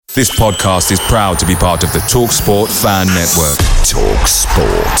This podcast is proud to be part of the TalkSport Fan Network.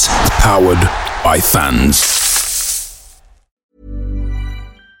 TalkSport. Powered by fans.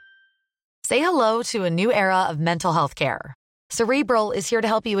 Say hello to a new era of mental health care. Cerebral is here to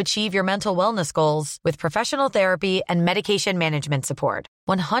help you achieve your mental wellness goals with professional therapy and medication management support.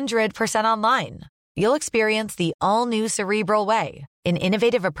 100% online. You'll experience the all-new Cerebral Way, an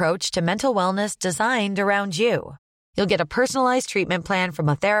innovative approach to mental wellness designed around you. You'll get a personalized treatment plan from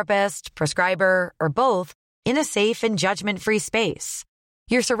a therapist, prescriber, or both in a safe and judgment-free space.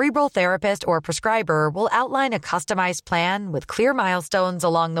 Your Cerebral therapist or prescriber will outline a customized plan with clear milestones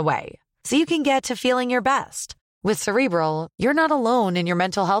along the way, so you can get to feeling your best. With Cerebral, you're not alone in your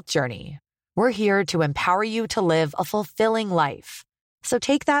mental health journey. We're here to empower you to live a fulfilling life. So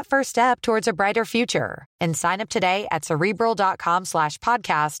take that first step towards a brighter future and sign up today at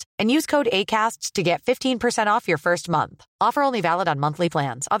Cerebral.com/podcast and use code ACAST to get 15% off your first month. Offer only valid on monthly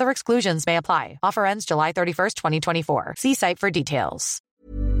plans. Other exclusions may apply. Offer ends July 31st, 2024. See site for details.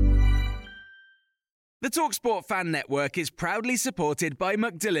 The TalkSport Fan Network is proudly supported by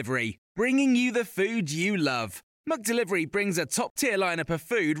McDelivery, bringing you the food you love. McDelivery brings a top-tier lineup of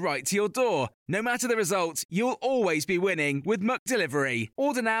food right to your door. No matter the result, you'll always be winning with McDelivery.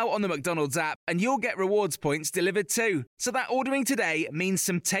 Order now on the McDonald's app and you'll get rewards points delivered too. So that ordering today means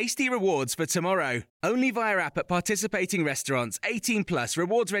some tasty rewards for tomorrow. Only via app at participating restaurants. 18 plus.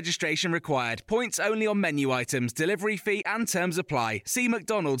 Rewards registration required. Points only on menu items. Delivery fee and terms apply. See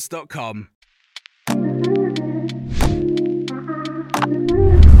mcdonalds.com.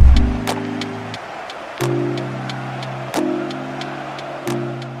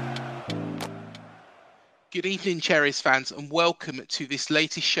 Good evening, Cherries fans, and welcome to this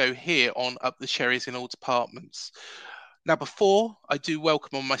latest show here on Up the Cherries in all departments. Now, before I do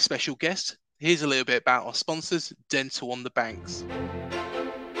welcome on my special guest, here's a little bit about our sponsors, Dental on the Banks.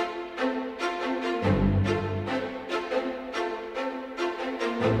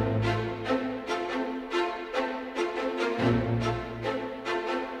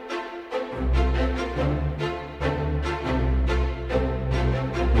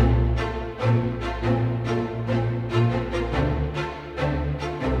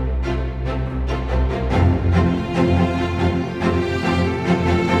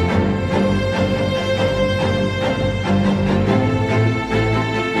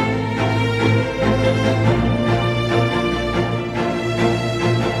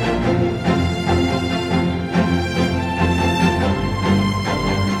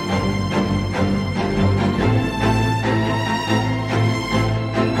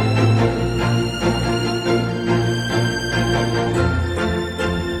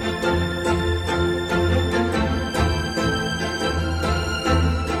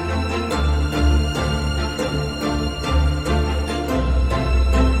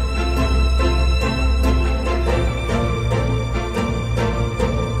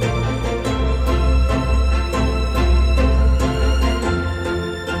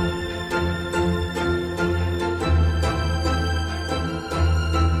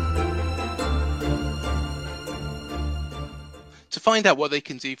 To find out what they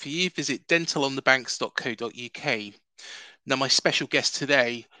can do for you, visit dentalonthebanks.co.uk. Now, my special guest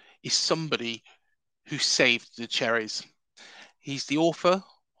today is somebody who saved the Cherries. He's the author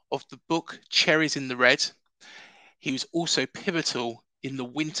of the book Cherries in the Red. He was also pivotal in the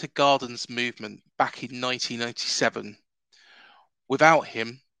Winter Gardens movement back in 1997. Without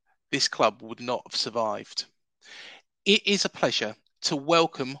him, this club would not have survived. It is a pleasure to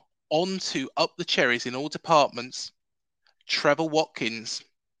welcome on to Up the Cherries in all departments, Trevor Watkins.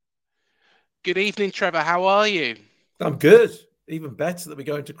 Good evening, Trevor. How are you? I'm good. Even better that we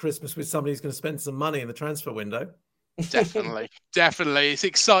go into Christmas with somebody who's going to spend some money in the transfer window. Definitely. It's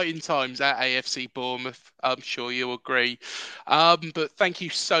exciting times at AFC Bournemouth. I'm sure you'll agree. But thank you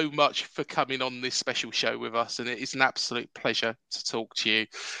so much for coming on this special show with us, and it is an absolute pleasure to talk to you.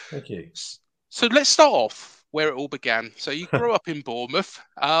 Thank you. So let's start off where it all began. So you grew up in Bournemouth.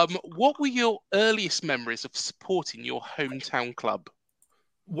 What were your earliest memories of supporting your hometown club?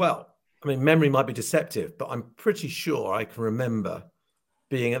 Well, I mean, memory might be deceptive, but I'm pretty sure I can remember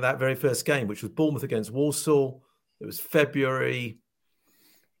being at that very first game, which was Bournemouth against Walsall. It was February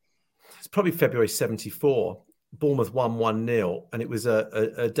 74. Bournemouth won 1-0, and it was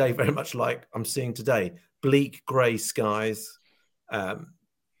a day very much like I'm seeing today. Bleak grey skies.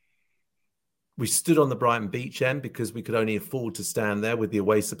 We stood on the Brighton beach end because we could only afford to stand there with the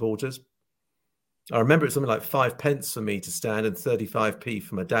away supporters. I remember it was something like 5 pence for me to stand and 35p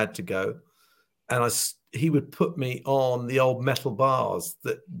for my dad to go. And he would put me on the old metal bars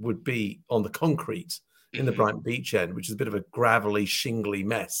that would be on the concrete in the Brighton Beach End, which is a bit of a gravelly, shingly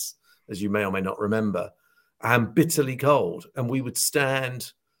mess, as you may or may not remember, and bitterly cold. And we would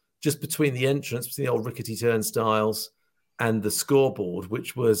stand just between the entrance, between the old rickety turnstiles and the scoreboard,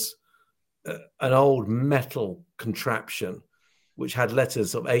 which was an old metal contraption, which had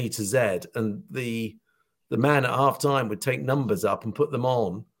letters of A to Z. And the man at half time would take numbers up and put them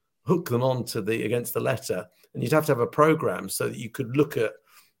on, hook them onto against the letter. And you'd have to have a program so that you could look at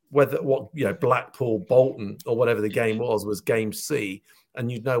Blackpool, Bolton, or whatever the game was game C,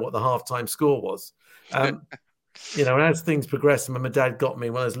 and you'd know what the halftime score was. And as things progressed, my dad got me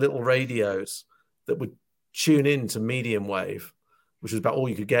one of those little radios that would tune in to medium wave, which was about all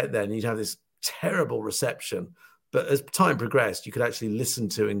you could get then. You'd have this terrible reception. But as time progressed, you could actually listen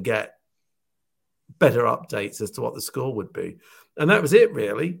to and get better updates as to what the score would be. And that was it,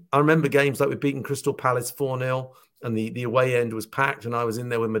 really. I remember games like we'd beaten Crystal Palace 4-0, and the away end was packed, and I was in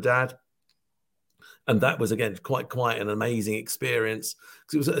there with my dad. And that was, again, quite an amazing experience,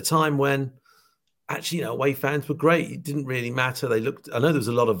 because it was at a time when actually, away fans were great. It didn't really matter. I know there was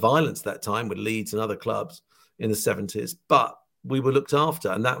a lot of violence that time with Leeds and other clubs in the 70s, but we were looked after,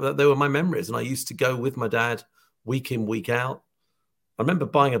 and they were my memories. And I used to go with my dad week in, week out. I remember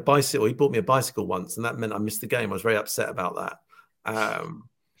buying a bicycle. He bought me a bicycle once, and that meant I missed the game. I was very upset about that.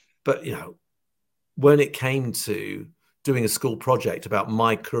 But, when it came to doing a school project about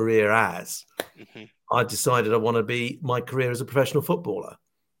my career I decided I want to be my career as a professional footballer.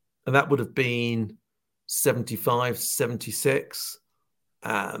 And that would have been 75, 76.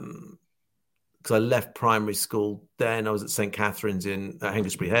 Because I left primary school then. I was at St. Catherine's in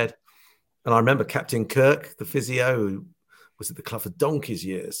Hengistbury Head. And I remember Captain Kirk, the physio, who was at the club for donkey's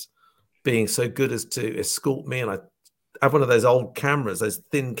years, being so good as to escort me. And I have one of those old cameras, those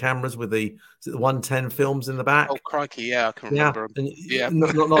thin cameras with the 110 films in the back. Oh, crikey, yeah, I can remember. Yeah.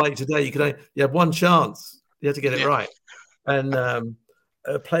 Not like today. You had one chance. You had to get it right. And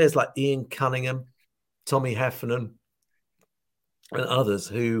players like Ian Cunningham, Tommy Heffernan, and others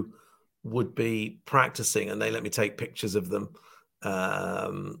who would be practicing, and they let me take pictures of them. I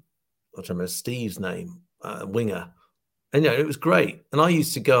don't remember Steve's name, winger. And it was great. And I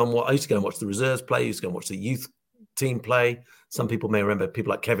used to go and watch the reserves play. I used to go and watch the youth team play. Some people may remember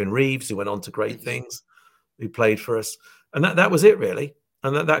people like Kevin Reeves, who went on to great things, who played for us. And that was it, really.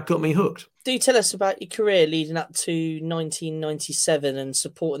 And that got me hooked. Do tell us about your career leading up to 1997 and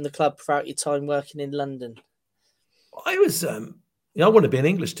supporting the club throughout your time working in London. I was, I wanted to be an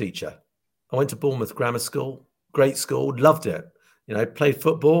English teacher. I went to Bournemouth Grammar School, great school, loved it. Played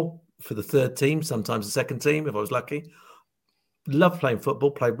football for the third team, sometimes the second team if I was lucky. Loved playing football,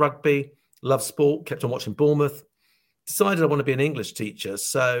 played rugby, loved sport, kept on watching Bournemouth. Decided I want to be an English teacher.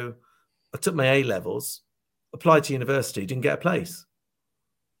 So I took my A-levels, applied to university, didn't get a place.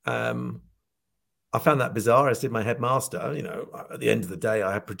 I found that bizarre. I did my headmaster. At the end of the day,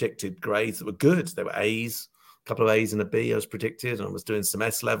 I had predicted grades that were good. There were A's, a couple of A's and a B I was predicted, and I was doing some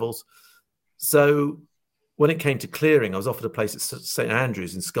S levels. So when it came to clearing, I was offered a place at St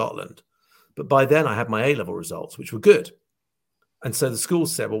Andrews in Scotland. But by then I had my A-level results, which were good. And so the school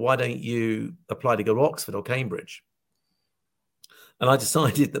said, well, why don't you apply to go to Oxford or Cambridge? And I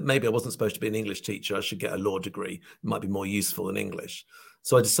decided that maybe I wasn't supposed to be an English teacher. I should get a law degree. It might be more useful than English.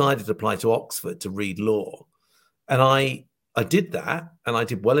 So I decided to apply to Oxford to read law. And I did that, and I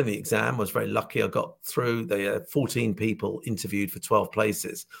did well in the exam. I was very lucky. I got through. They had 14 people interviewed for 12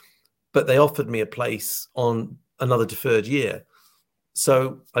 places. But they offered me a place on another deferred year.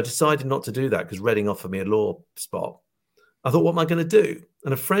 So I decided not to do that because Reading offered me a law spot. I thought, what am I going to do?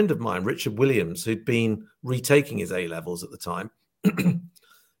 And a friend of mine, Richard Williams, who'd been retaking his A-levels at the time,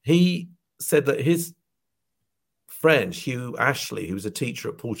 he said that his friend, Hugh Ashley, who was a teacher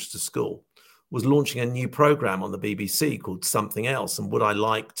at Porchester School, was launching a new program on the BBC called Something Else. And would I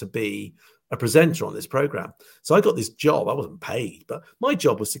like to be a presenter on this program? So I got this job. I wasn't paid, but my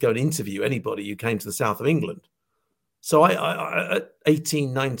job was to go and interview anybody who came to the south of England. So I at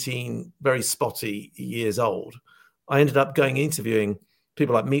 18, 19, very spotty years old, I ended up going interviewing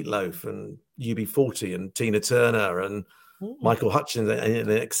people like Meatloaf and UB40 and Tina Turner and Michael Hutchins in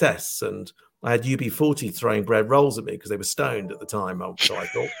Excess. And I had UB40 throwing bread rolls at me because they were stoned at the time, so I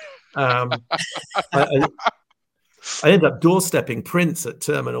thought. I ended up doorstepping Prince at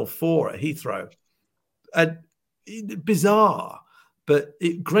Terminal 4 at Heathrow. And bizarre, but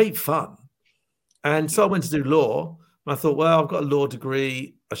great fun. And so I went to do law. And I thought, well, I've got a law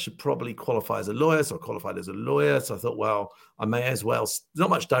degree. I should probably qualify as a lawyer. So I qualified as a lawyer. So I thought, well, I may as well. There's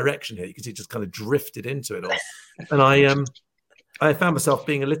not much direction here. You can see it just kind of drifted into it all. And I found myself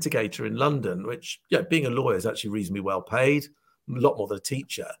being a litigator in London, which, being a lawyer is actually reasonably well paid, a lot more than a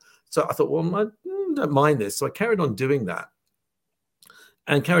teacher. So I thought, well, don't mind this. So I carried on doing that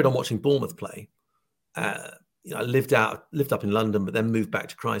and carried on watching Bournemouth play. I lived up in London, but then moved back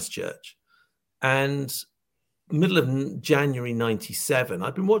to Christchurch. And middle of January 97,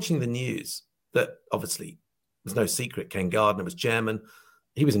 I'd been watching the news that obviously there's no secret. Ken Gardner was chairman.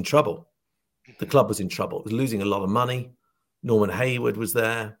 He was in trouble. The club was in trouble. It was losing a lot of money. Norman Hayward was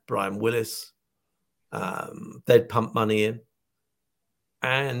there, Brian Willis. They'd pumped money in.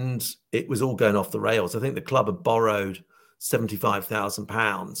 And it was all going off the rails. I think the club had borrowed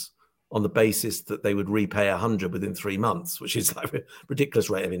 £75,000 on the basis that they would repay 100 within 3 months, which is like a ridiculous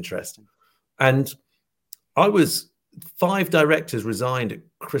rate of interest. And 5 directors resigned at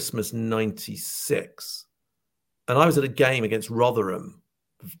Christmas 96. And I was at a game against Rotherham.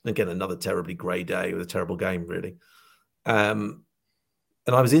 Again, another terribly grey day. It was a terrible game, really. And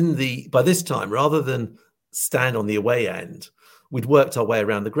I was by this time, rather than stand on the away end, we'd worked our way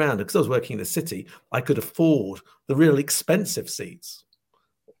around the ground. And because I was working in the city, I could afford the real expensive seats.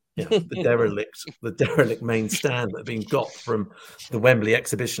 The derelict main stand that had been got from the Wembley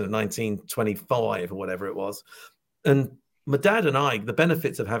exhibition of 1925 or whatever it was. And my dad and I, the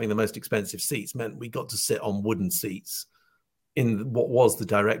benefits of having the most expensive seats meant we got to sit on wooden seats in what was the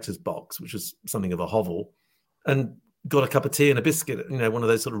director's box, which was something of a hovel, and got a cup of tea and a biscuit, one of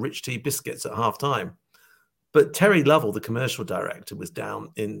those sort of rich tea biscuits at half time. But Terry Lovell, the commercial director, was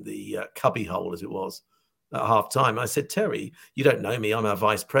down in the cubby hole, as it was, at half time. I said, Terry, you don't know me. I'm our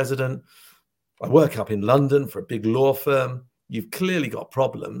vice president. I work up in London for a big law firm. You've clearly got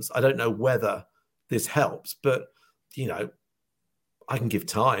problems. I don't know whether this helps, but, I can give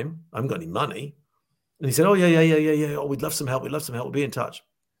time. I haven't got any money. And he said, oh, yeah. Oh, we'd love some help. We'll be in touch.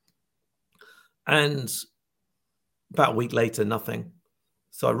 And about a week later, nothing.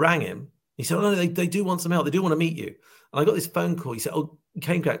 So I rang him. He said, oh, no, they do want some help. They do want to meet you. And I got this phone call. He said, he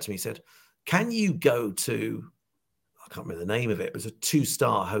came back to me. He said, can you go to, I can't remember the name of it, but it's a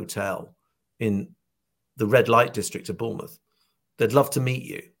 2-star hotel in the red light district of Bournemouth. They'd love to meet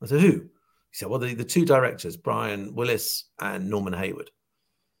you. I said, who? He said, well, the 2 directors, Brian Willis and Norman Hayward.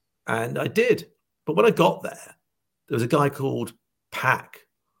 And I did. But when I got there was a guy called Pack.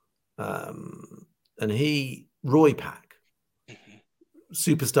 Roy Pack,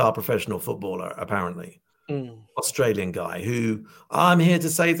 superstar professional footballer, apparently. Australian guy who, I'm here to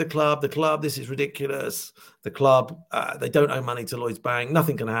save the club. The club, this is ridiculous. The club, they don't owe money to Lloyds Bank.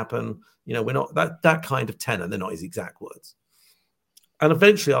 Nothing can happen. We're not that kind of tenor. They're not his exact words. And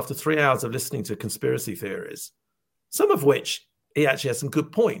eventually, after 3 hours of listening to conspiracy theories, some of which he actually has some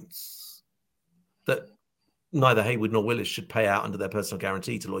good points, that neither Hayward nor Willis should pay out under their personal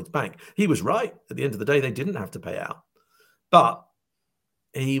guarantee to Lloyds Bank. He was right. At the end of the day, they didn't have to pay out. But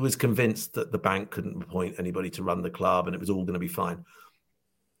he was convinced that the bank couldn't appoint anybody to run the club and it was all going to be fine.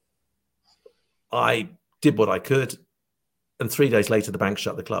 I did what I could. And 3 days later, the bank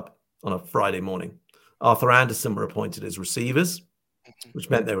shut the club on a Friday morning. Arthur Anderson were appointed as receivers, which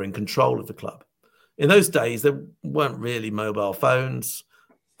meant they were in control of the club. In those days, there weren't really mobile phones.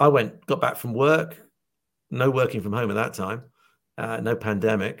 I got back from work, no working from home at that time, no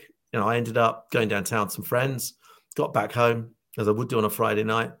pandemic. I ended up going downtown with some friends, got back home, as I would do on a Friday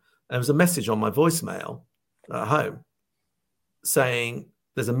night. And there was a message on my voicemail at home saying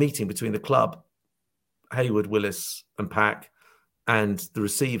there's a meeting between the club, Hayward, Willis and Pack, and the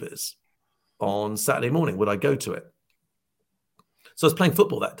receivers on Saturday morning. Would I go to it? So I was playing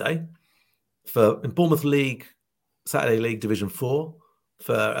football that day in Bournemouth League, Saturday League Division 4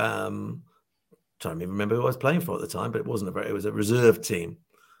 for, I don't even remember who I was playing for at the time, but it was a reserve team.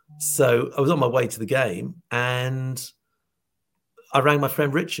 So I was on my way to the game and I rang my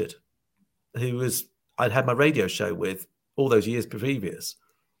friend Richard, I'd had my radio show with all those years previous,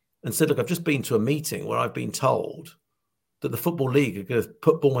 and said, look, I've just been to a meeting where I've been told that the Football League are going to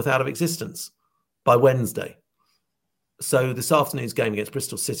put Bournemouth out of existence by Wednesday. So this afternoon's game against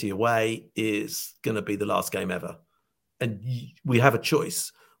Bristol City away is going to be the last game ever. And we have a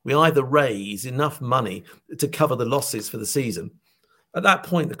choice. We either raise enough money to cover the losses for the season. At that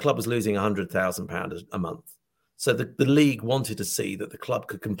point, the club was losing £100,000 a month. So the league wanted to see that the club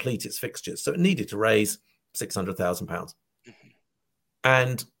could complete its fixtures. So it needed to raise £600,000.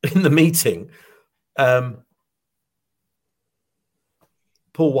 And in the meeting, Paul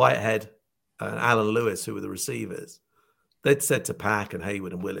Whitehead and Alan Lewis, who were the receivers, they'd said to Pack and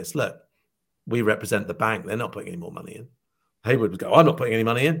Hayward and Willis, look, we represent the bank. They're not putting any more money in. Hayward would go, I'm not putting any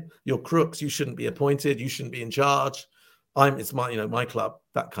money in. You're crooks. You shouldn't be appointed. You shouldn't be in charge. It's my club,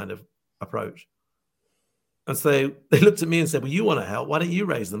 that kind of approach. And so they looked at me and said, well, you want to help. Why don't you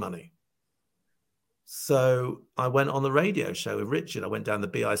raise the money? So I went on the radio show with Richard. I went down the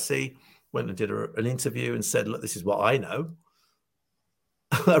BIC went and did an interview and said, look, this is what I know.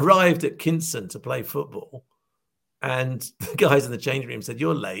 Arrived at Kinston to play football. And the guys in the changing room said,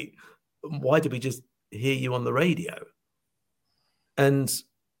 you're late. Why did we just hear you on the radio? And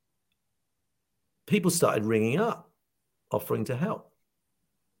people started ringing up, offering to help.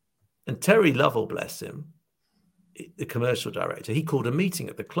 And Terry Lovell, bless him, the commercial director, he called a meeting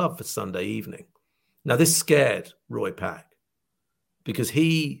at the club for Sunday evening. Now, this scared Roy Pack because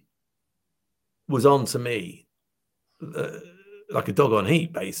he was on to me like a dog on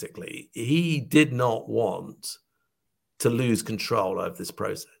heat, basically. He did not want to lose control over this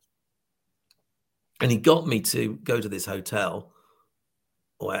process. And he got me to go to this hotel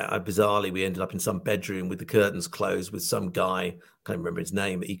where bizarrely we ended up in some bedroom with the curtains closed with some guy, I can't remember his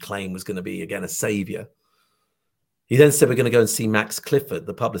name, that he claimed was going to be, again, a savior. He then said, we're going to go and see Max Clifford,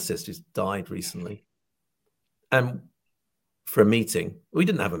 the publicist who's died recently. And for a meeting, we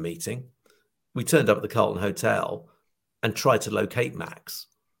didn't have a meeting. We turned up at the Carlton Hotel and tried to locate Max.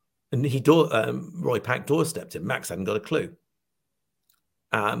 And Roy Pack doorstepped him. Max hadn't got a clue.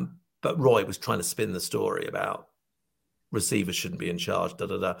 But Roy was trying to spin the story about receivers shouldn't be in charge,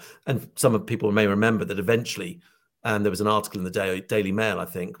 And some people may remember that eventually, there was an article in the Daily Mail, I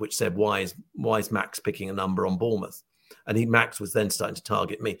think, which said, why is Max picking a number on Bournemouth? And Max was then starting to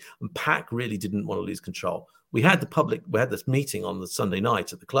target me. And Pack really didn't want to lose control. We had this meeting on the Sunday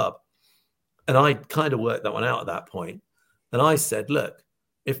night at the club. And I kind of worked that one out at that point. And I said, look,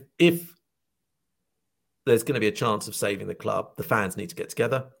 if there's going to be a chance of saving the club, the fans need to get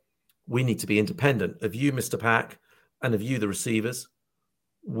together. We need to be independent of you, Mr. Pack, and of you, the receivers.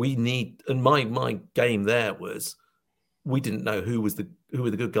 We need, and my game there was, we didn't know who were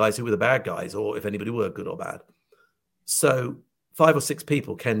the good guys, who were the bad guys, or if anybody were good or bad. So 5 or 6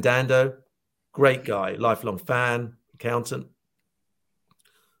 people, Ken Dando, great guy, lifelong fan, accountant.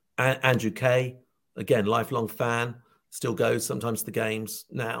 Andrew Kay, again, lifelong fan, still goes sometimes to the games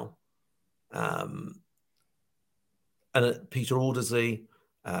now. And Peter Aldersley,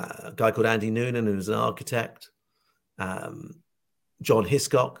 a guy called Andy Noonan, who's an architect. John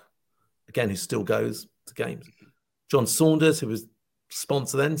Hiscock, again, who still goes to games. John Saunders, who was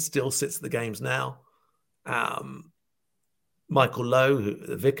sponsor then, still sits at the games now. Michael Lowe,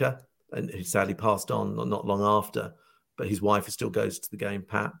 the vicar, and who sadly passed on not long after, but his wife still goes to the game,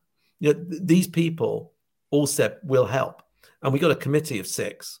 Pat. You know, these people all said, we'll help. And we got a committee of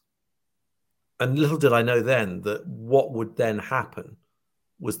 6. And little did I know then that what would then happen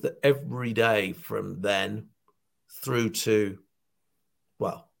was that every day from then through to,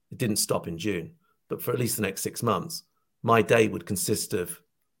 well, it didn't stop in June, but for at least the next 6 months, my day would consist of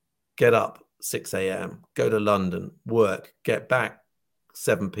get up 6 a.m., go to London, work, get back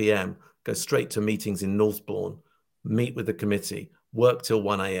 7 p.m., go straight to meetings in Northbourne, meet with the committee, work till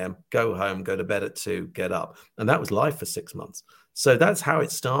 1 a.m., go home, go to bed at 2, get up. And that was life for 6 months. So that's how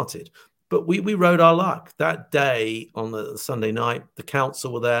it started. But we rode our luck. That day on the Sunday night, the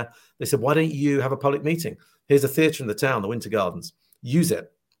council were there. They said, why don't you have a public meeting? Here's a theatre in the town, the Winter Gardens. Use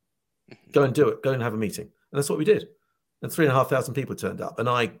it. Go and do it. Go and have a meeting. And that's what we did. And 3,500 people turned up. And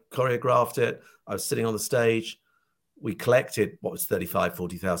I choreographed it. I was sitting on the stage. We collected, what was 35,000,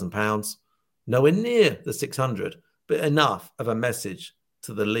 40,000 pounds. Nowhere near the 600, but enough of a message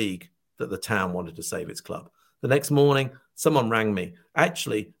to the league that the town wanted to save its club. The next morning, someone rang me.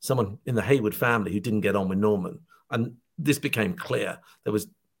 Actually, someone in the Hayward family who didn't get on with Norman. And this became clear. There was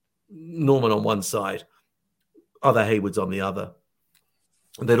Norman on one side, other Haywards on the other.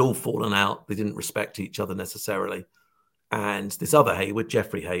 They'd all fallen out. They didn't respect each other necessarily. And this other Hayward,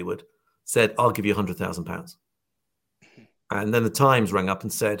 Geoffrey Hayward, said, I'll give you £100,000. And then the Times rang up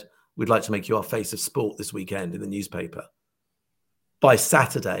and said, we'd like to make you our face of sport this weekend in the newspaper. By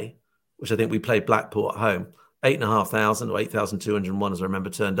Saturday, which I think we played Blackpool at home, 8,500 or 8,201, as I remember,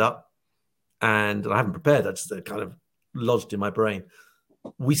 turned up. And I haven't prepared. I just kind of lodged in my brain.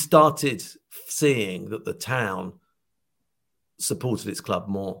 We started seeing that the town supported its club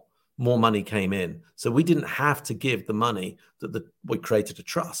more. More money came in. So we didn't have to give the money that we created a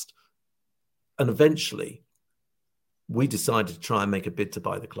trust. And eventually, we decided to try and make a bid to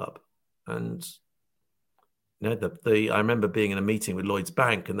buy the club. And you know, I remember being in a meeting with Lloyds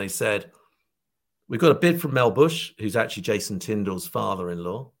Bank, and they said, we've got a bid from Mel Bush, who's actually Jason Tyndall's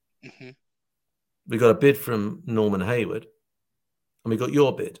father-in-law. Mm-hmm. We got a bid from Norman Hayward, and we got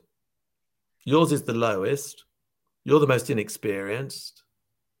your bid. Yours is the lowest. You're the most inexperienced,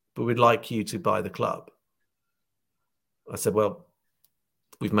 but we'd like you to buy the club. I said, well,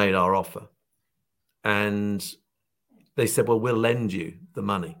 we've made our offer. And they said, well, we'll lend you the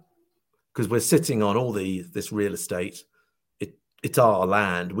money because we're sitting on all this real estate. it's our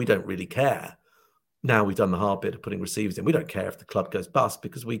land. We don't really care. Now we've done the hard bit of putting receivers in. We don't care if the club goes bust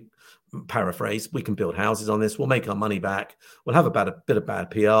because we can build houses on this. We'll make our money back. We'll have a bit of bad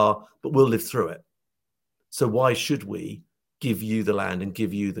PR, but we'll live through it. So why should we give you the land and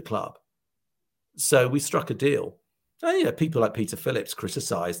give you the club? So we struck a deal. People like Peter Phillips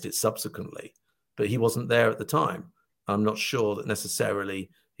criticised it subsequently, but he wasn't there at the time. I'm not sure that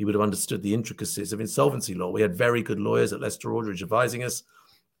necessarily he would have understood the intricacies of insolvency law. We had very good lawyers at Leicester Aldridge advising us,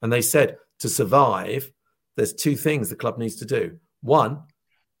 and they said to survive, there's two things the club needs to do. One,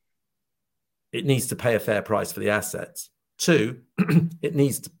 it needs to pay a fair price for the assets. Two, it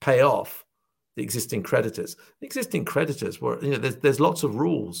needs to pay off the existing creditors. The existing creditors were, there's lots of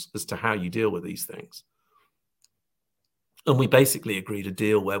rules as to how you deal with these things. And we basically agreed a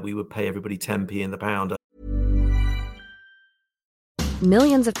deal where we would pay everybody 10p in the pound.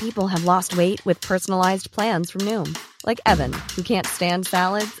 Millions of people have lost weight with personalized plans from Noom. Like Evan, who can't stand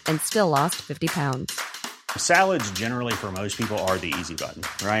salads and still lost 50 pounds. Salads generally for most people are the easy button,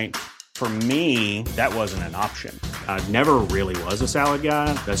 right? For me, that wasn't an option. I never really was a salad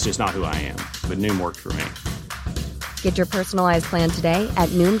guy. That's just not who I am. But Noom worked for me. Get your personalized plan today at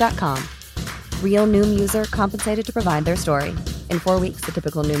Noom.com. Real Noom user compensated to provide their story. In 4 weeks, the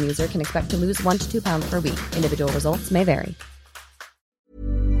typical Noom user can expect to lose 1 to 2 pounds per week. Individual results may vary.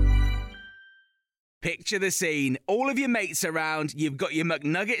 Picture the scene. All of your mates around, you've got your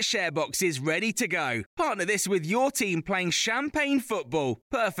McNugget share boxes ready to go. Partner this with your team playing champagne football.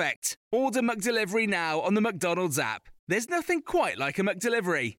 Perfect. Order McDelivery now on the McDonald's app. There's nothing quite like a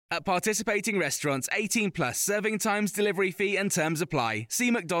McDelivery. At participating restaurants, 18 plus, serving times, delivery fee and terms apply. See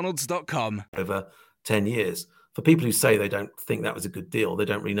mcdonalds.com. Over 10 years. For people who say they don't think that was a good deal, they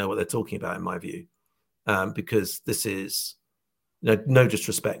don't really know what they're talking about, in my view. Because this is... No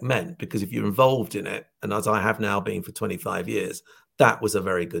disrespect meant, because if you're involved in it, and as I have now been for 25 years, that was a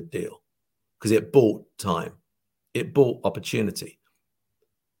very good deal because it bought time. It bought opportunity.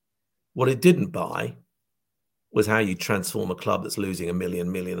 What it didn't buy was how you transform a club that's losing $1 million,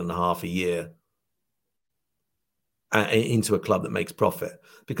 $1.5 million a year into a club that makes profit.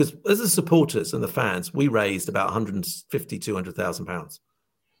 Because as the supporters and the fans, we raised about 150, 200,000 pounds.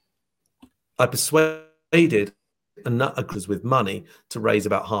 I persuaded and with money to raise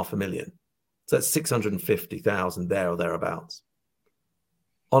about 500,000. So that's 650,000 there or thereabouts.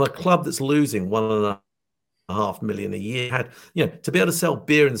 On a club that's losing 1.5 million a year, to be able to sell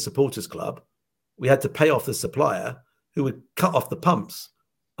beer in the supporters club, we had to pay off the supplier who would cut off the pumps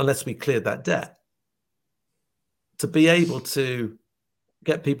unless we cleared that debt. To be able to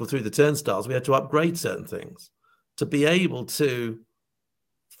get people through the turnstiles, we had to upgrade certain things. To be able to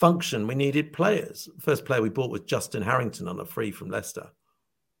function, we needed players. The first player we bought was Justin Harrington on a free from Leicester.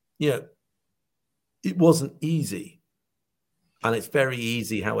 It wasn't easy. And it's very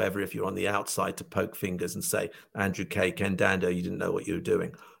easy, however, if you're on the outside to poke fingers and say, Andrew Kay, Ken Dando, you didn't know what you were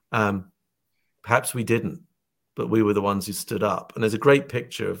doing. Perhaps we didn't, but we were the ones who stood up. And there's a great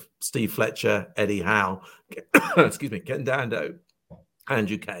picture of Steve Fletcher, Eddie Howe, Ken Dando,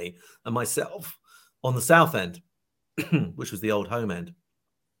 Andrew Kay, and myself on the south end, which was the old home end.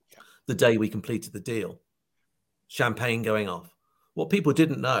 The day we completed the deal, champagne going off. What people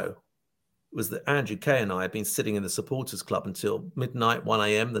didn't know was that Andrew Kay and I had been sitting in the supporters club until midnight, 1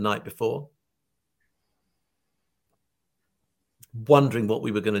 a.m. the night before, wondering what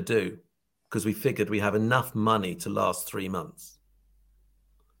we were going to do because we figured we have enough money to last 3 months.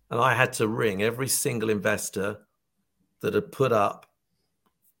 And I had to ring every single investor that had put up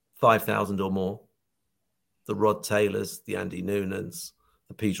 5,000 or more, the Rod Taylors, the Andy Noonans,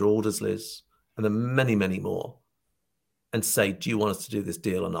 the Peter Aldersleys, and the many, many more, and say, do you want us to do this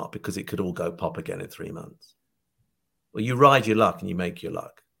deal or not? Because it could all go pop again in 3 months. Well, you ride your luck and you make your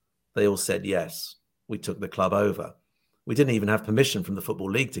luck. They all said yes. We took the club over. We didn't even have permission from the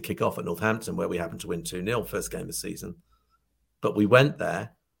Football League to kick off at Northampton, where we happened to win 2-0 first game of the season. But we went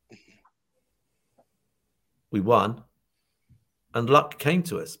there. We won. And luck came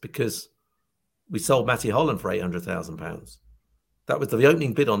to us because we sold Matty Holland for £800,000. That was the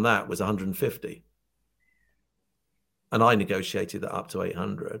opening bid on that was 150. And I negotiated that up to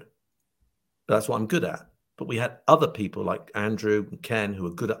 800. That's what I'm good at. But we had other people like Andrew and Ken who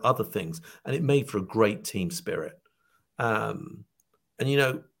were good at other things. And it made for a great team spirit. Mel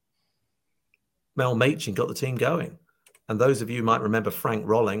Machin got the team going. And those of you might remember Frank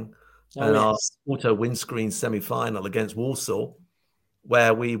Rolling our auto windscreen semi-final against Walsall,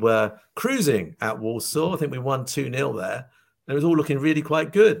 where we were cruising at Walsall. I think we won 2-0 there. It was all looking really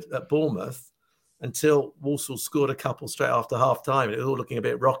quite good at Bournemouth until Walsall scored a couple straight after half time. And it was all looking a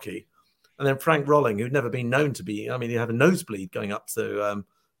bit rocky. And then Frank Rolling, who'd never been known to be, I mean, he'd have a nosebleed going up to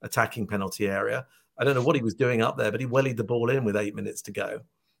attacking penalty area. I don't know what he was doing up there, but he wellied the ball in with 8 minutes to go.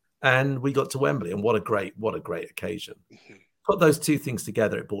 And we got to Wembley, and what a great occasion. Put those two things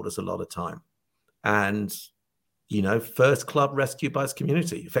together, it bought us a lot of time. And, first club rescued by its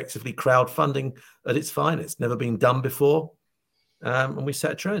community, effectively crowdfunding at its finest, never been done before. And we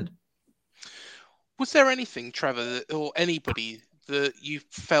set a trend. Was there anything, Trevor, or anybody that you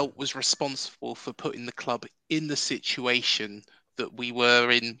felt was responsible for putting the club in the situation that we were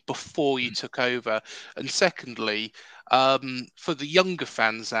in before you took over? And secondly, for the younger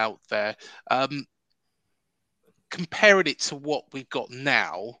fans out there, comparing it to what we've got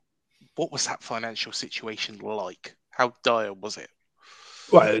now, what was that financial situation like? How dire was it?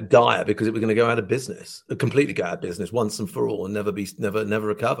 Well, dire because it was going to go out of business, completely go out of business once and for all, and never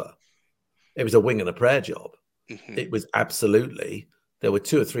recover. It was a wing and a prayer job. It was absolutely. There were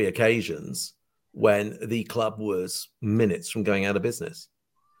 2 or 3 occasions when the club was minutes from going out of business,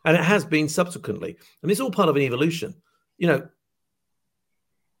 and it has been subsequently. And it's all part of an evolution. I'm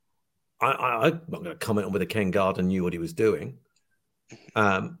not going to comment on whether Ken Gardner knew what he was doing.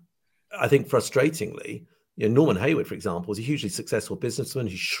 I think frustratingly, Norman Hayward, for example, is a hugely successful businessman.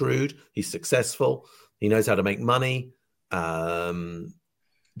 He's shrewd. He's successful. He knows how to make money.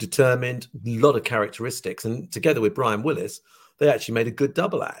 Determined, a lot of characteristics. And together with Brian Willis, they actually made a good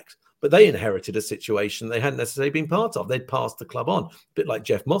double act. But they inherited a situation they hadn't necessarily been part of. They'd passed the club on, a bit like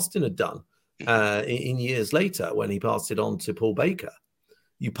Jeff Mostyn had done in years later when he passed it on to Paul Baker.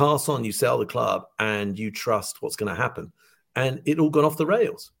 You pass on, you sell the club, and you trust what's going to happen. And it all got off the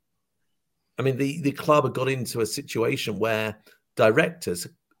rails. I mean, the club had got into a situation where directors,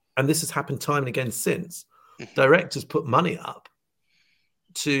 and this has happened time and again since, directors put money up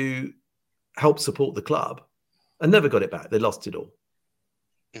to help support the club and never got it back. They lost it all.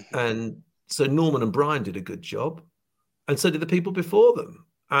 And so Norman and Brian did a good job, and so did the people before them.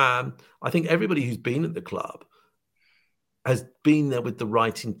 I think everybody who's been at the club has been there with the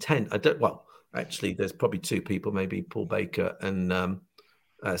right intent. Actually, there's probably 2 people, maybe Paul Baker and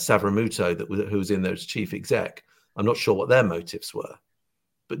Savramuto, who was in there as chief exec. I'm not sure what their motives were.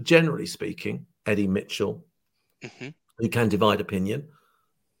 But generally speaking, Eddie Mitchell, who can divide opinion,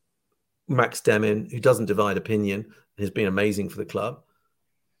 Max Demin, who doesn't divide opinion, has been amazing for the club.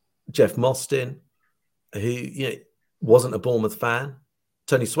 Jeff Mostyn, who wasn't a Bournemouth fan.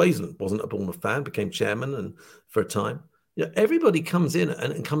 Tony Swaysland wasn't a Bournemouth fan, became chairman and for a time. Everybody comes in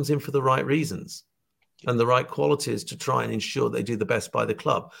and comes in for the right reasons and the right qualities to try and ensure they do the best by the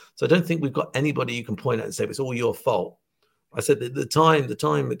club. So I don't think we've got anybody you can point at and say it's all your fault. I said that the time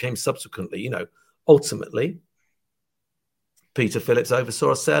that came subsequently, ultimately, Peter Phillips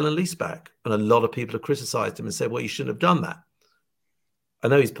oversaw a sale and leaseback, and a lot of people have criticised him and said, well, you shouldn't have done that. I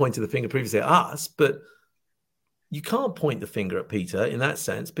know he's pointed the finger previously at us, but you can't point the finger at Peter in that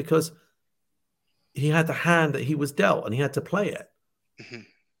sense because he had the hand that he was dealt and he had to play it.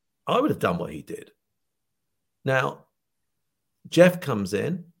 I would have done what he did. Now, Jeff comes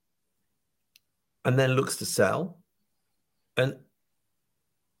in and then looks to sell. And,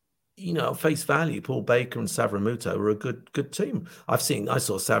 face value, Paul Baker and Savramuto were a good team. I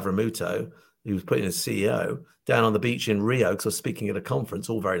saw Savramuto, who was put in as CEO, down on the beach in Rio because I was speaking at a conference,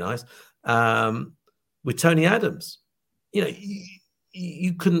 all very nice, with Tony Adams.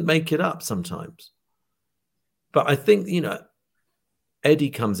 You couldn't make it up sometimes. But I think,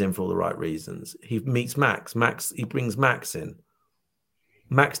 Eddie comes in for all the right reasons. He meets Max. He brings Max in.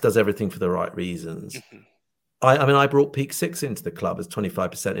 Max does everything for the right reasons. I brought Peak Six into the club as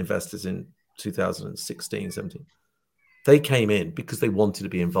 25% investors in 2016, 17. They came in because they wanted to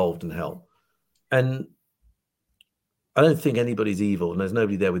be involved and help. And I don't think anybody's evil, and there's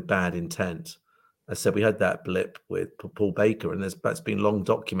nobody there with bad intent. I said we had that blip with Paul Baker, and that's been long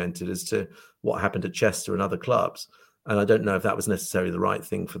documented as to what happened at Chester and other clubs. And I don't know if that was necessarily the right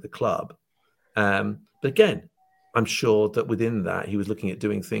thing for the club. But again, I'm sure that within that, he was looking at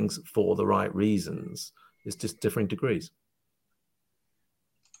doing things for the right reasons. It's just differing degrees.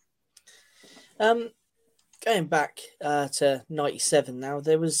 Going back to 97 now,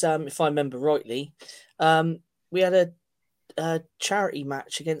 there was, if I remember rightly, we had a charity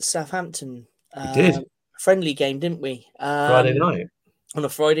match against Southampton. We did. Friendly game, didn't we? Friday night. On a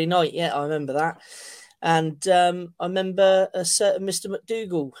Friday night, yeah, I remember that. And I remember a certain Mr.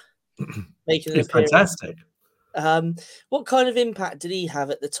 McDougall making an appearance. Fantastic. What kind of impact did he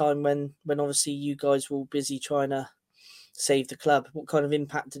have at the time when obviously you guys were all busy trying to save the club? What kind of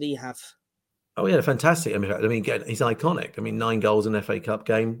impact did he have? Oh, yeah, fantastic. I mean, he's iconic. 9 goals in an FA Cup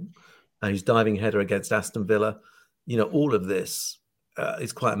game. His diving header against Aston Villa. All of this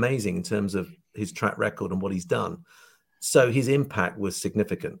is quite amazing in terms of his track record and what he's done. So his impact was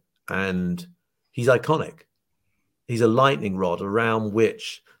significant, and he's iconic. He's a lightning rod around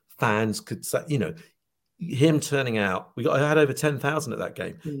which fans could say, him turning out. I had over 10,000 at that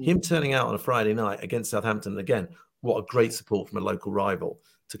game. Him turning out on a Friday night against Southampton again. What a great support from a local rival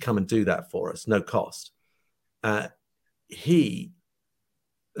to come and do that for us, no cost. He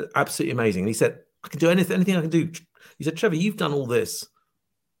absolutely amazing. And he said, "I can do anything I can do." He said, "Trevor, you've done all this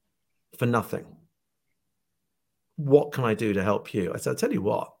for nothing. What can I do to help you?" I said, "I'll tell you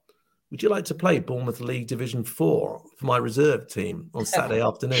what. Would you like to play Bournemouth League Division 4 for my reserve team on Saturday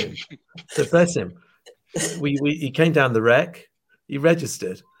afternoon?" So bless him. He came down the rec. He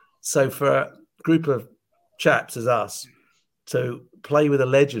registered. So for a group of chaps as us to play with a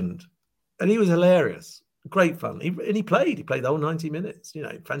legend, and he was hilarious, great fun. He played the whole 90 minutes.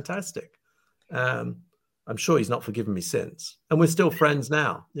 Fantastic. I'm sure he's not forgiven me since, and we're still friends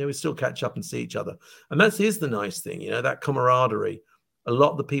now. We still catch up and see each other, and that is the nice thing. That camaraderie. A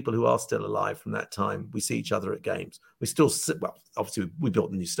lot of the people who are still alive from that time, we see each other at games. We still sit. Well, obviously we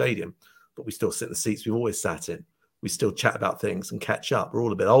built a new stadium, but we still sit in the seats we've always sat in. We still chat about things and catch up. We're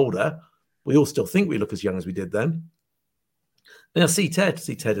all a bit older. We all still think we look as young as we did then. And I see Ted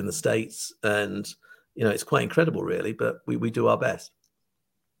in the States, and it's quite incredible, really. But we do our best.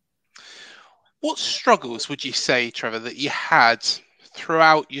 What struggles would you say, Trevor, that you had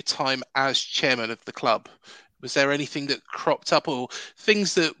throughout your time as chairman of the club? Was there anything that cropped up, or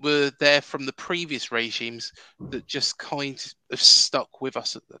things that were there from the previous regimes that just kind of stuck with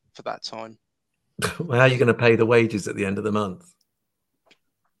us for that time? Well, how are you going to pay the wages at the end of the month?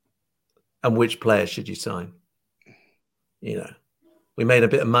 And which players should you sign? We made a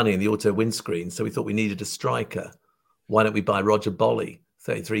bit of money in the auto windscreen, so we thought we needed a striker. Why don't we buy Roger Bolly?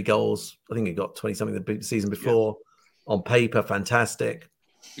 33 goals. I think he got 20-something the season before. Yeah. On paper, fantastic.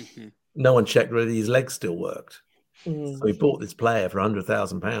 Mm-hmm. No one checked whether his legs still worked. So we bought this player for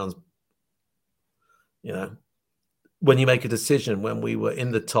 £100,000. When you make a decision, when we were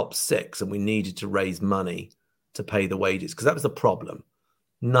in the top 6 and we needed to raise money to pay the wages, because that was the problem.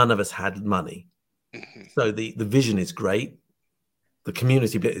 None of us had money. Mm-hmm. So the vision is great. The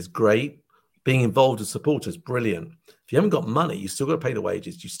community bit is great. Being involved as supporters, brilliant. If you haven't got money, you still got to pay the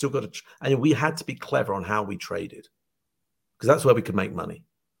wages. You still got to, and we had to be clever on how we traded, because that's where we could make money.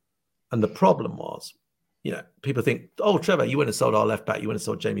 And the problem was, people think, "Oh, Trevor, you went and sold our left back. You went and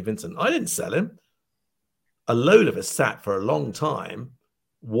sold Jamie Vincent." I didn't sell him. A load of us sat for a long time.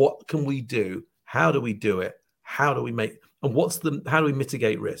 What can we do? How do we do it? How do we make, and how do we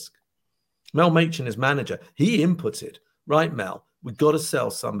mitigate risk? Mel Machin, as manager, he inputted, right, Mel, we've got to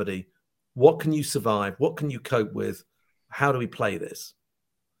sell somebody. What can you survive? What can you cope with? How do we play this?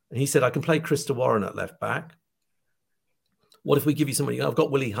 And he said, "I can play Krista Warren at left back. What if we give you somebody? I've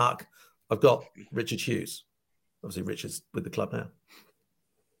got Willie Huck. I've got Richard Hughes." Obviously, Richard's with the club now.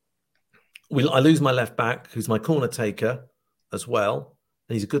 I lose my left back, who's my corner taker as well.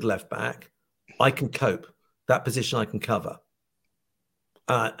 And he's a good left back. I can cope. That position I can cover.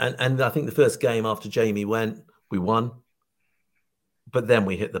 And I think the first game after Jamie went, we won. But then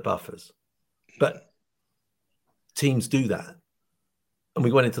we hit the buffers. But teams do that. And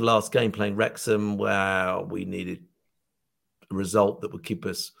we went into the last game playing Wrexham, where we needed a result that would keep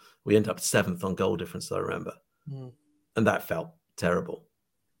us. We ended up 7th on goal difference, I remember. And that felt terrible.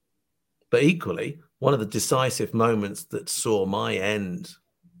 But equally, one of the decisive moments that saw my end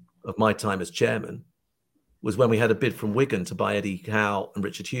of my time as chairman was when we had a bid from Wigan to buy Eddie Howe and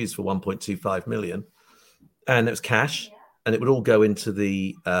Richard Hughes for 1.25 million. And it was cash, and it would all go into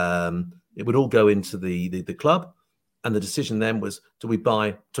the the club. And the decision then was, do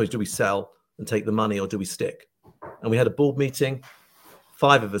we sell and take the money, or do we stick? And we had a board meeting.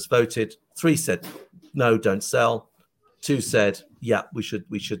 5 of us voted. 3 said, "No, don't sell." 2 said, "Yeah, we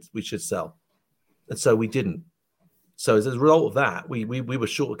should sell." And so we didn't. So as a result of that, we were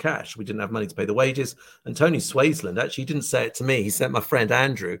short of cash. We didn't have money to pay the wages. And Tony Swaysland, actually, he didn't say it to me. He sent my friend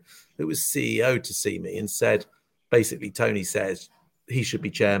Andrew, who was CEO, to see me and said, basically, Tony says he should be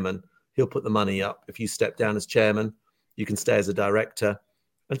chairman. He'll put the money up. If you step down as chairman, you can stay as a director.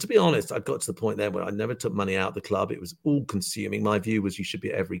 And to be honest, I got to the point there where I never took money out of the club. It was all consuming. My view was you should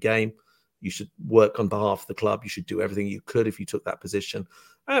be at every game. You should work on behalf of the club. You should do everything you could if you took that position.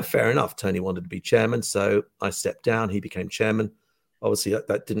 Fair enough. Tony wanted to be chairman, so I stepped down. He became chairman. Obviously,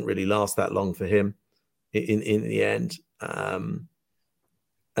 that didn't really last that long for him in the end.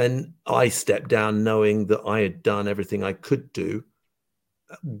 And I stepped down knowing that I had done everything I could do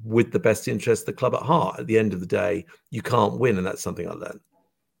with the best interest of the club at heart. At the end of the day, you can't win, and that's something I learned.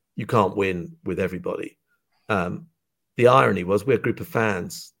 You can't win with everybody. The the irony was we're a group of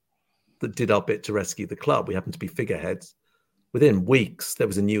fans that did our bit to rescue the club. We happened to be figureheads. Within weeks, there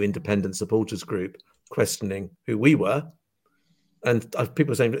was a new independent supporters group questioning who we were. And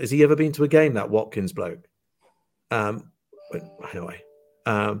people were saying, has he ever been to a game, that Watkins bloke? Anyway,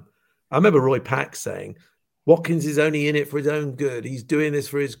 I remember Roy Pack saying, Watkins is only in it for his own good. He's doing this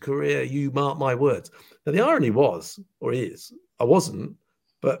for his career. You mark my words. Now, the irony was, or is, I wasn't,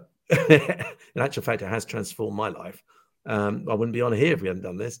 but in actual fact, it has transformed my life. I wouldn't be on here if we hadn't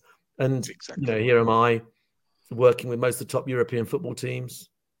done this. And, here am I working with most of the top European football teams,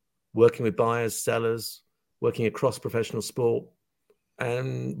 working with buyers, sellers, working across professional sport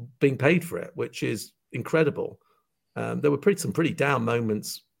and being paid for it, which is incredible. There were some pretty down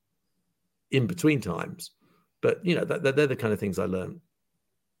moments in between times, but they're the kind of things I learned.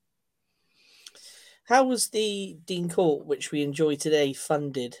 How was the Dean Court, which we enjoy today,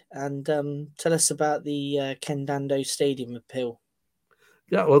 funded? And tell us about the Ken Dando Stadium appeal.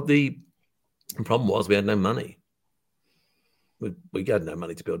 Yeah, well, the problem was we had no money. We had no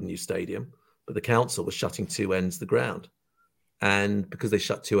money to build a new stadium, but the council was shutting two ends of the ground. And because they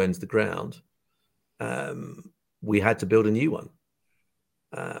shut two ends of the ground, we had to build a new one.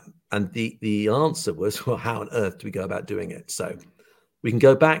 And the answer was, well, how on earth do we go about doing it? So we can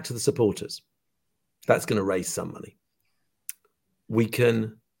go back to the supporters. That's going to raise some money. We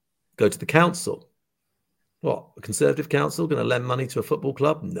can go to the council. What, a Conservative council going to lend money to a football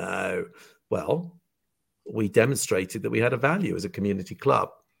club? No. Well, we demonstrated that we had a value as a community club.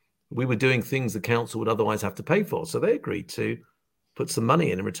 We were doing things the council would otherwise have to pay for. So they agreed to put some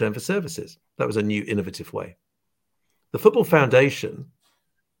money in return for services. That was a new innovative way. The Football Foundation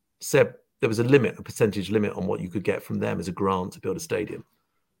said there was a percentage limit on what you could get from them as a grant to build a stadium.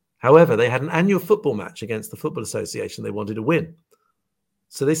 However, they had an annual football match against the Football Association they wanted to win.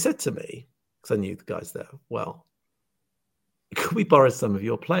 So they said to me, because I knew the guys there, well, could we borrow some of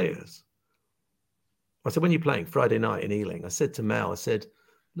your players? I said, when are you playing? Friday night in Ealing. I said to Mel,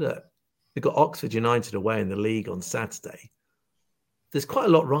 look, they've got Oxford United away in the league on Saturday. There's quite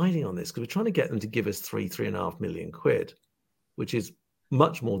a lot riding on this because we're trying to get them to give us £3.5 million, which is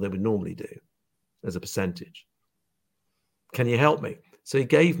much more than we normally do as a percentage. Can you help me? So he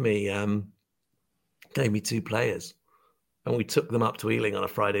gave me two players, and we took them up to Ealing on a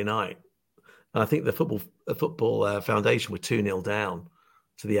Friday night. And I think the football Foundation were 2-0 down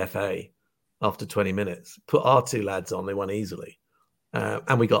to the FA after 20 minutes. Put our two lads on, they won easily.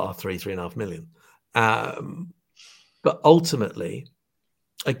 And we got our £3.5 million. But ultimately,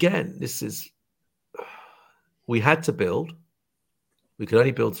 again, we had to build. We could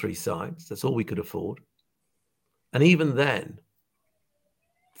only build 3 sides. That's all we could afford. And even then,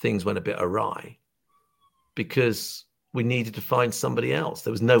 things went a bit awry because we needed to find somebody else.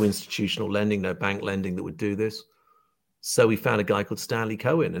 There was no institutional lending, no bank lending that would do this. So we found a guy called Stanley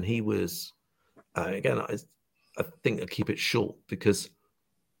Cohen, and he was, again, I think I'll keep it short because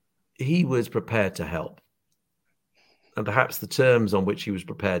he was prepared to help. And perhaps the terms on which he was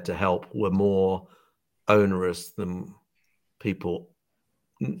prepared to help were more onerous than people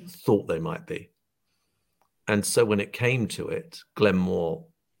thought they might be. And so when it came to it, Glenmore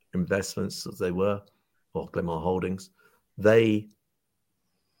Investments, as they were, or Glenmore Holdings, they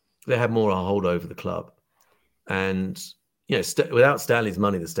had more a hold over the club. And, without Stanley's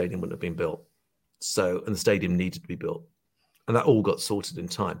money, the stadium wouldn't have been built. And the stadium needed to be built. And that all got sorted in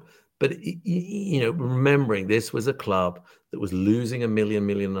time. But, remembering this was a club that was losing £1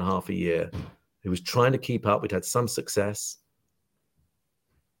 million a year. It was trying to keep up. We'd had some success,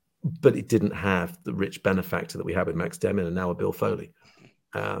 but it didn't have the rich benefactor that we had with Max Demin and now with Bill Foley.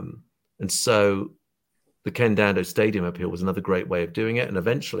 And so the Ken Dando Stadium appeal was another great way of doing it. And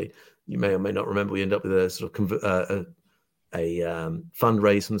eventually, you may or may not remember, we ended up with a sort of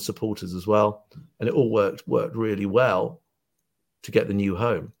fundraise from the supporters as well. And it all worked really well to get the new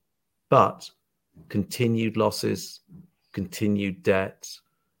home. But continued losses, continued debt,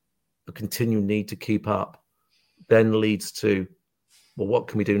 a continued need to keep up then leads to, well, what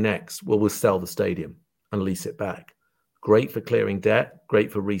can we do next? Well, we'll sell the stadium and lease it back. Great for clearing debt,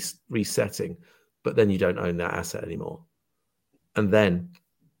 great for resetting, but then you don't own that asset anymore. And then,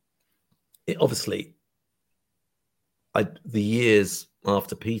 the years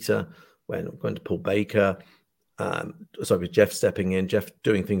after Peter, when I went to Paul Baker, with Jeff stepping in, Jeff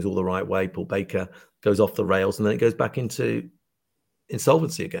doing things all the right way, Paul Baker goes off the rails, and then it goes back into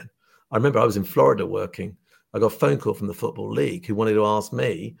insolvency again. I remember I was in Florida working. I got a phone call from the Football League who wanted to ask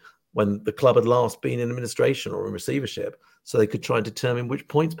me when the club had last been in administration or in receivership so they could try and determine which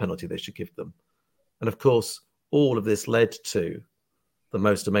points penalty they should give them. And of course, all of this led to the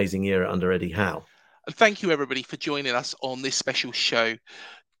most amazing era under Eddie Howe. And thank you, everybody, for joining us on this special show.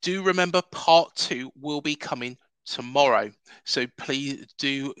 Do remember, part 2 will be coming tomorrow. So please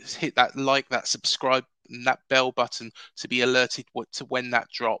do hit that like, that subscribe, and that bell button to be alerted to when that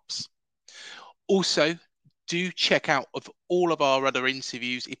drops. Also, do check out of all of our other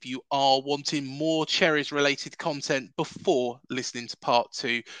interviews if you are wanting more Cherries related content before listening to part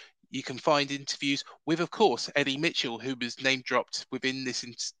 2. You can find interviews with, of course, Eddie Mitchell, who was name dropped within this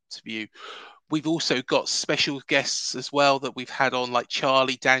interview. We've also got special guests as well that we've had on, like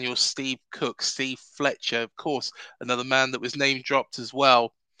Charlie Daniels, Steve Cook, Steve Fletcher, of course, another man that was name dropped as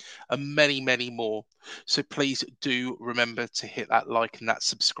well, and many, many more. So please do remember to hit that like and that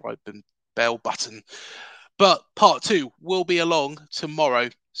subscribe and bell button. But part 2 will be along tomorrow.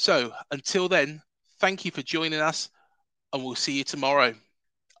 So until then, thank you for joining us, and we'll see you tomorrow.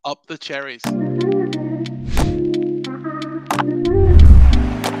 Up the Cherries.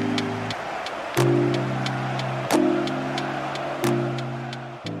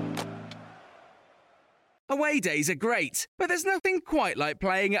 Away days are great, but there's nothing quite like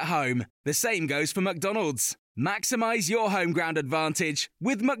playing at home. The same goes for McDonald's. Maximise your home ground advantage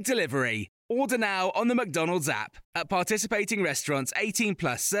with McDelivery. Order now on the McDonald's app. At participating restaurants, 18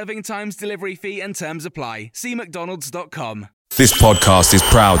 plus, serving times, delivery fee and terms apply. See mcdonalds.com. This podcast is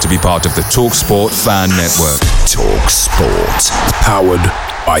proud to be part of the TalkSport Fan Network. TalkSport.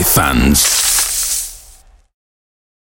 Powered by fans.